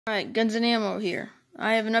Alright, Guns and Ammo here.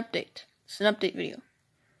 I have an update. It's an update video.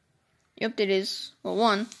 The update is, well,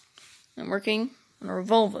 one, I'm working on a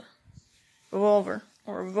revolver. Whatever.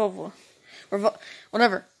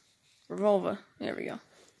 Revolver. There we go.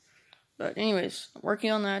 But anyways, I'm working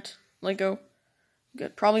on that. Lego.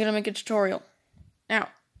 Probably gonna make a tutorial. Now,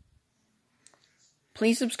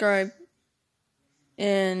 please subscribe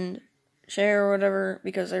and share or whatever,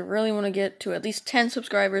 because I really want to get to at least 10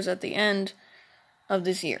 subscribers at the end of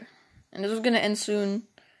this year. And this is going to end soon,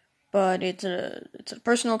 but it's a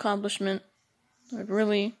personal accomplishment. I'd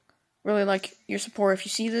really like your support. If you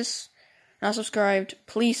see this, not subscribed,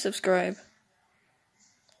 please subscribe.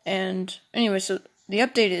 And anyway, so the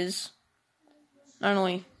update is not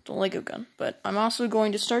only the Lego gun, but I'm also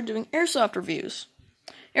going to start doing airsoft reviews.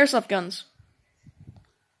 Airsoft guns.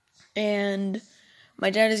 And my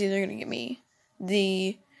dad is either going to get me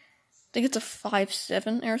I think it's a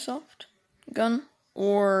 5.7 airsoft gun,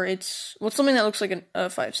 or it's something that looks like a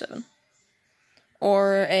 5.7,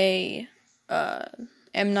 or a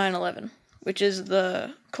M911, which is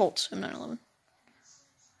the Colt M911,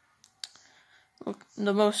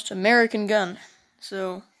 the most American gun.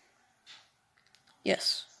 So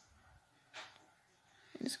yes,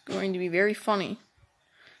 it's going to be very funny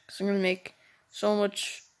because I'm going to make so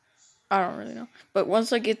much. I don't really know, but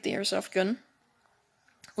once I get the airsoft gun,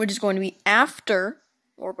 which is going to be after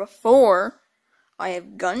or before I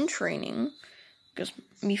have gun training, because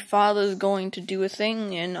my father's going to do a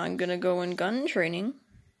thing, and I'm gonna go in gun training.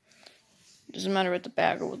 Doesn't matter what the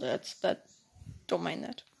bag or that. Don't mind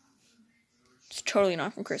that. It's totally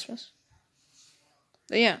not from Christmas.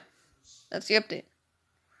 But yeah, that's the update.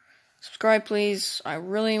 Subscribe, please. I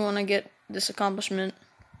really want to get this accomplishment.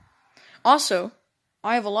 Also,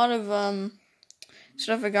 I have a lot of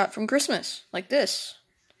stuff I got from Christmas, like this.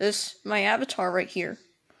 My avatar right here.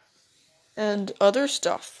 And other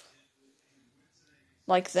stuff.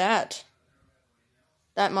 Like that.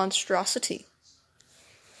 That monstrosity.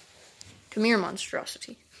 Come here,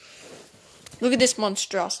 monstrosity. Look at this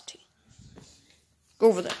monstrosity. Go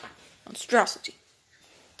over there. Monstrosity.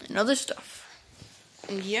 And other stuff.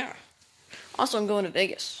 And yeah. Also, I'm going to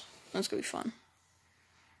Vegas. That's gonna be fun.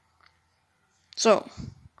 So,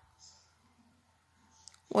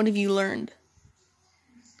 what have you learned?